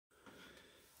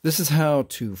This is how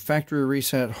to factory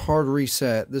reset, hard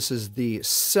reset. This is the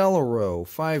Celero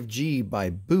 5G by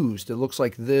Boost. It looks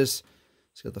like this.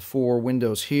 It's got the 4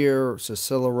 windows here. It says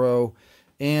Celero.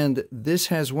 And this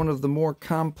has one of the more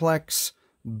complex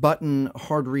button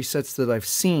hard resets that I've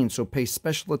seen, so pay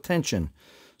special attention.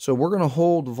 So we're going to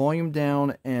hold volume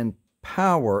down and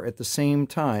power at the same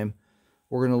time.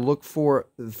 We're going to look for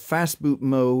fast boot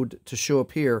mode to show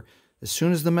up here. As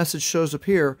soon as the message shows up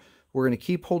here, we're going to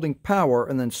keep holding power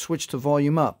and then switch to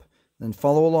volume up. Then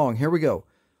follow along. Here we go.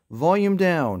 Volume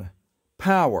down,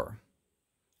 power.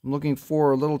 I'm looking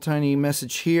for a little tiny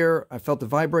message here. I felt it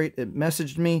vibrate. It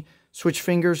messaged me. Switch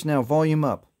fingers. Now volume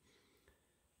up.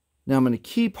 Now I'm going to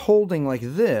keep holding like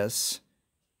this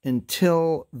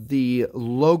until the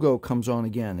logo comes on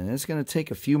again. And it's going to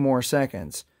take a few more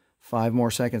seconds. 5 more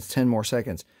seconds, 10 more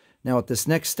seconds. Now at this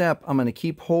next step, I'm going to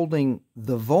keep holding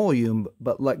the volume,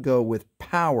 but let go with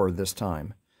power this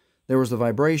time. There was the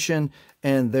vibration,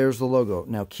 and there's the logo.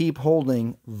 Now keep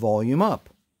holding volume up.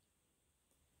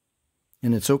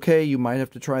 And it's okay, you might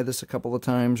have to try this a couple of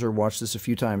times or watch this a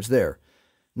few times there.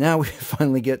 Now we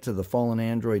finally get to the fallen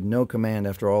Android, no command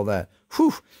after all that.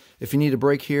 Whew! If you need a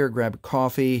break here, grab a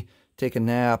coffee, take a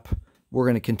nap. We're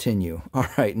going to continue. All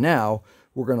right, now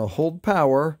we're going to hold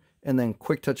power and then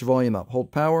quick touch volume up.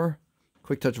 Hold power,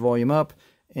 quick touch volume up,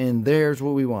 and there's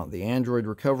what we want. The Android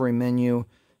recovery menu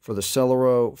for the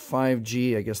Celero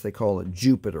 5G. I guess they call it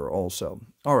Jupiter also.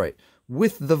 All right,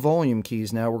 with the volume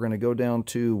keys now, we're going to go down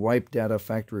to Wipe Data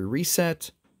Factory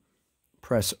Reset.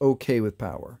 Press OK with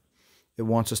power. It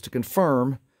wants us to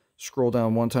confirm. Scroll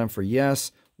down one time for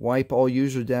yes. Wipe all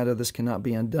user data. This cannot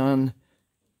be undone.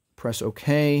 Press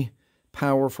OK.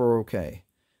 Power for OK.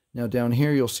 Now down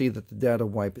here you'll see that the data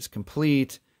wipe is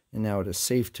complete, and now it is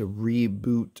safe to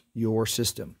reboot your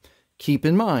system. Keep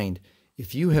in mind,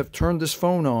 if you have turned this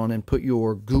phone on and put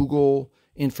your Google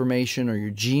information or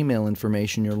your Gmail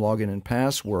information, your login and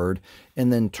password,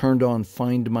 and then turned on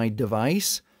Find My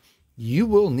Device, you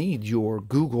will need your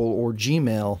Google or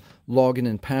Gmail login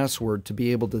and password to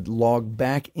be able to log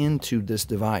back into this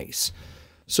device.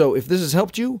 So if this has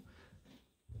helped you,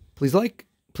 please like,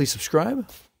 please subscribe.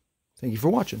 Thank you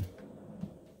for watching.